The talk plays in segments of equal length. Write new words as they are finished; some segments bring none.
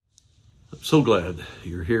So glad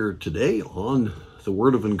you're here today on the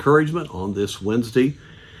Word of Encouragement on this Wednesday.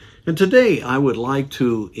 And today I would like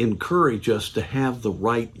to encourage us to have the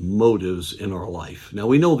right motives in our life. Now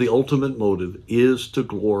we know the ultimate motive is to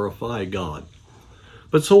glorify God.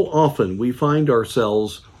 But so often we find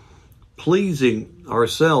ourselves pleasing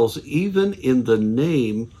ourselves even in the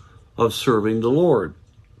name of serving the Lord.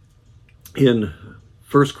 In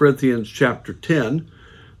 1 Corinthians chapter 10,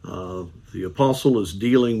 the apostle is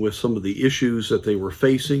dealing with some of the issues that they were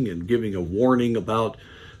facing and giving a warning about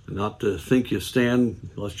not to think you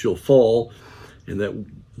stand lest you'll fall. And that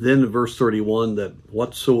then in verse 31, that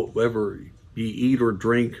whatsoever ye eat or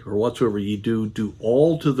drink or whatsoever ye do, do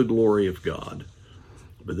all to the glory of God.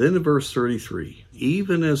 But then in verse 33,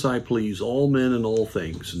 even as I please all men in all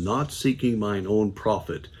things, not seeking mine own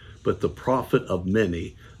profit, but the profit of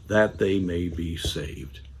many, that they may be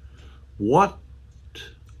saved. What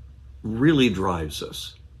really drives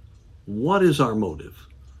us? What is our motive?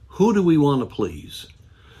 Who do we want to please?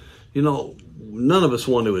 You know, none of us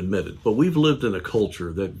want to admit it, but we've lived in a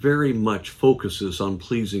culture that very much focuses on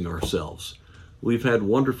pleasing ourselves. We've had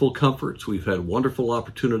wonderful comforts. We've had wonderful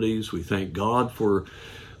opportunities. We thank God for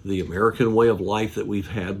the American way of life that we've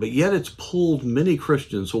had, but yet it's pulled many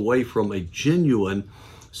Christians away from a genuine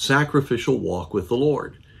sacrificial walk with the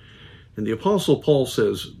Lord. And the Apostle Paul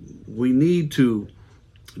says we need to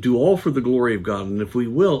do all for the glory of God. And if we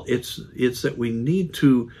will, it's that we need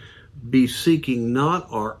to be seeking not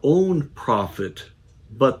our own profit,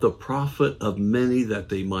 but the profit of many that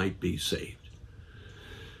they might be saved.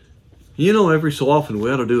 You know, every so often we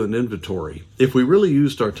ought to do an inventory. If we really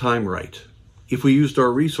used our time right, if we used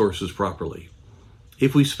our resources properly,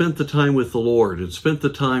 if we spent the time with the Lord and spent the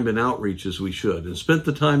time in outreach as we should, and spent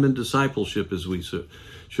the time in discipleship as we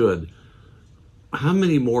should, how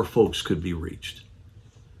many more folks could be reached?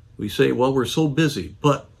 We say, well, we're so busy,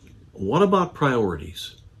 but what about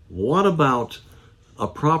priorities? What about a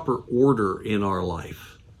proper order in our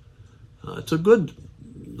life?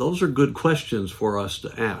 Those are good questions for us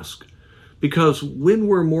to ask, because when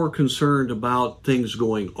we're more concerned about things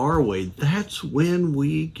going our way, that's when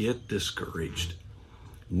we get discouraged.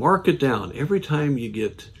 Mark it down. Every time you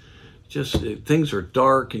get things are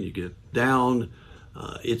dark and you get down,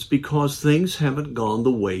 it's because things haven't gone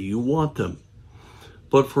the way you want them.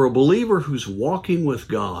 But for a believer who's walking with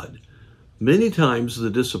God, many times the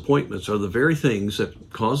disappointments are the very things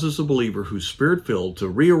that causes a believer who's spirit-filled to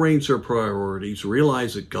rearrange their priorities,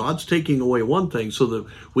 realize that God's taking away one thing so that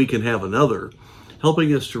we can have another,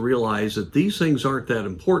 helping us to realize that these things aren't that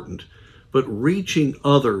important, but reaching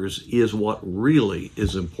others is what really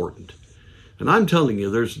is important. And I'm telling you,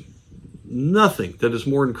 there's nothing that is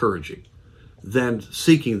more encouraging than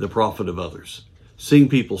seeking the profit of others. Seeing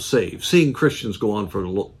people saved, seeing Christians go on for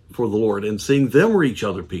the Lord, and seeing them reach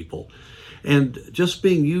other people, and just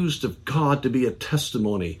being used of God to be a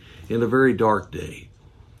testimony in a very dark day.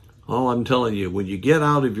 Oh, I'm telling you, when you get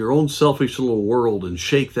out of your own selfish little world and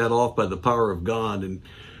shake that off by the power of God and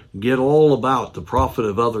get all about the profit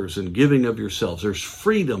of others and giving of yourselves, there's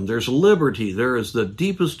freedom, there's liberty, there is the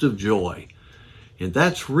deepest of joy. And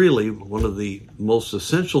that's really one of the most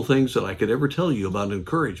essential things that I could ever tell you about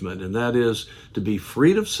encouragement, and that is to be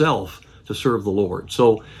freed of self to serve the Lord.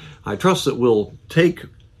 So I trust that we'll take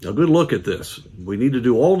a good look at this. We need to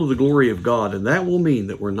do all to the glory of God, and that will mean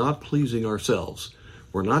that we're not pleasing ourselves.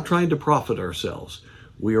 We're not trying to profit ourselves.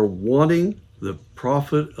 We are wanting the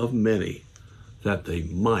profit of many that they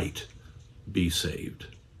might be saved.